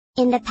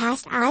In the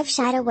past I've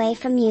shied away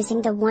from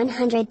using the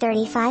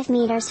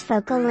 135mm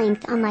focal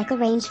length on Leica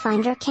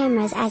rangefinder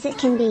cameras as it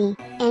can be,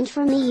 and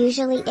for me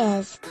usually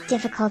is,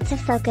 difficult to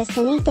focus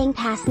anything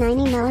past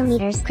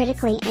 90mm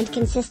critically and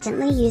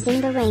consistently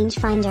using the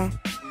rangefinder.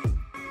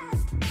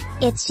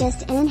 It's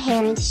just an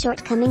inherent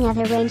shortcoming of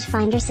a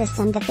rangefinder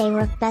system that they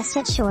work best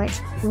at short,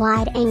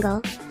 wide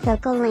angle,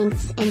 focal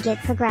lengths and get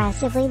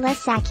progressively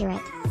less accurate,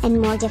 and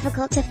more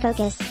difficult to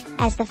focus,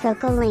 as the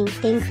focal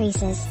length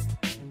increases.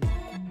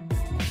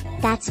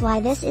 That's why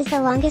this is the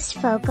longest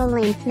focal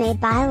length made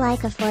by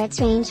Leica for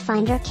its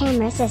rangefinder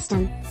camera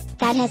system.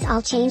 That has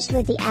all changed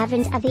with the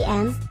advent of the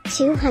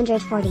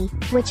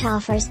M240, which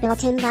offers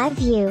built-in live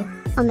view,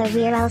 on the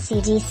rear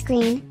LCD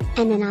screen,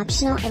 and an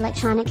optional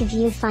electronic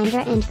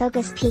viewfinder and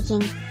focus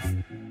peaking.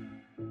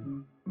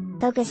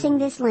 Focusing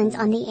this lens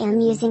on the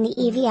M using the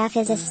EVF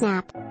is a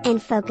snap,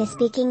 and focus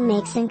peaking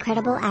makes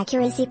incredible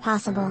accuracy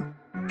possible.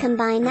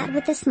 Combine that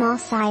with the small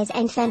size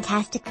and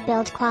fantastic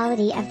build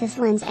quality of this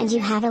lens and you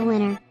have a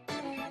winner.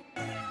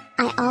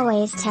 I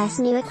always test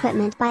new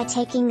equipment by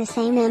taking the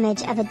same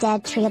image of a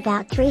dead tree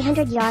about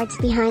 300 yards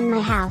behind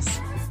my house.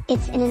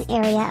 It's in an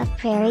area of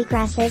prairie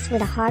grasses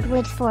with a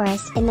hardwood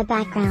forest in the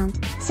background,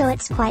 so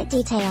it's quite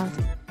detailed.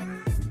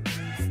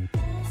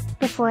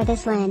 Before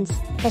this lens,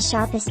 the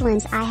sharpest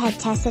lens I had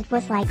tested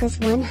was Leica's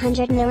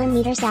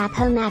 100mm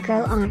Apo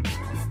macro arm.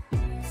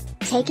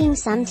 Taking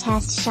some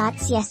test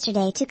shots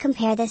yesterday to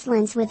compare this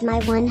lens with my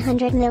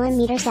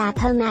 100mm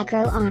Apo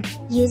macro arm,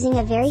 using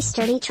a very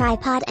sturdy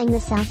tripod and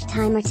the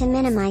self-timer to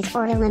minimize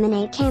or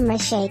eliminate camera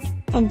shake,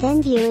 and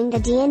then viewing the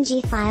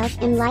DNG files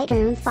in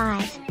Lightroom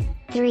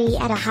 5.3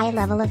 at a high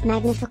level of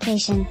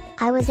magnification,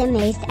 I was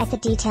amazed at the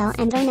detail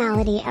and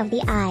tonality of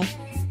the eye.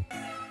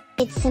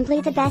 It's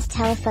simply the best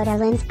telephoto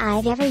lens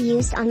I've ever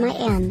used on my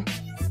M.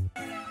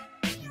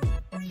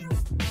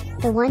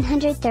 The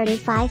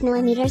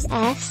 135mm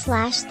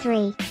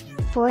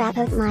f/3.4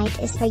 Apo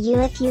Telyt is for you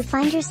if you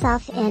find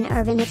yourself in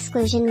urban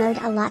exclusion mode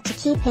a lot to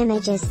keep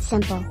images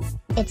simple.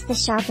 It's the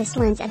sharpest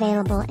lens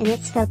available in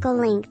its focal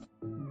length.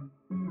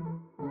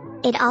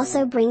 It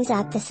also brings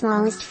up the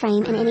smallest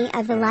frame in any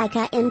of the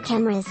Leica M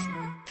cameras.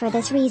 For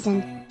this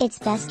reason, it's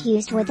best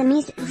used with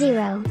dummies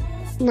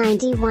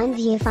 0.91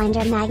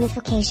 viewfinder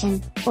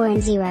magnification, or in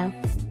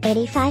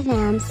 0.85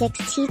 m6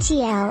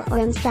 TTL or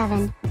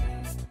M7.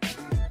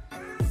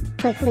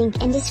 Click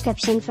link in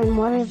description for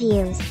more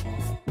reviews.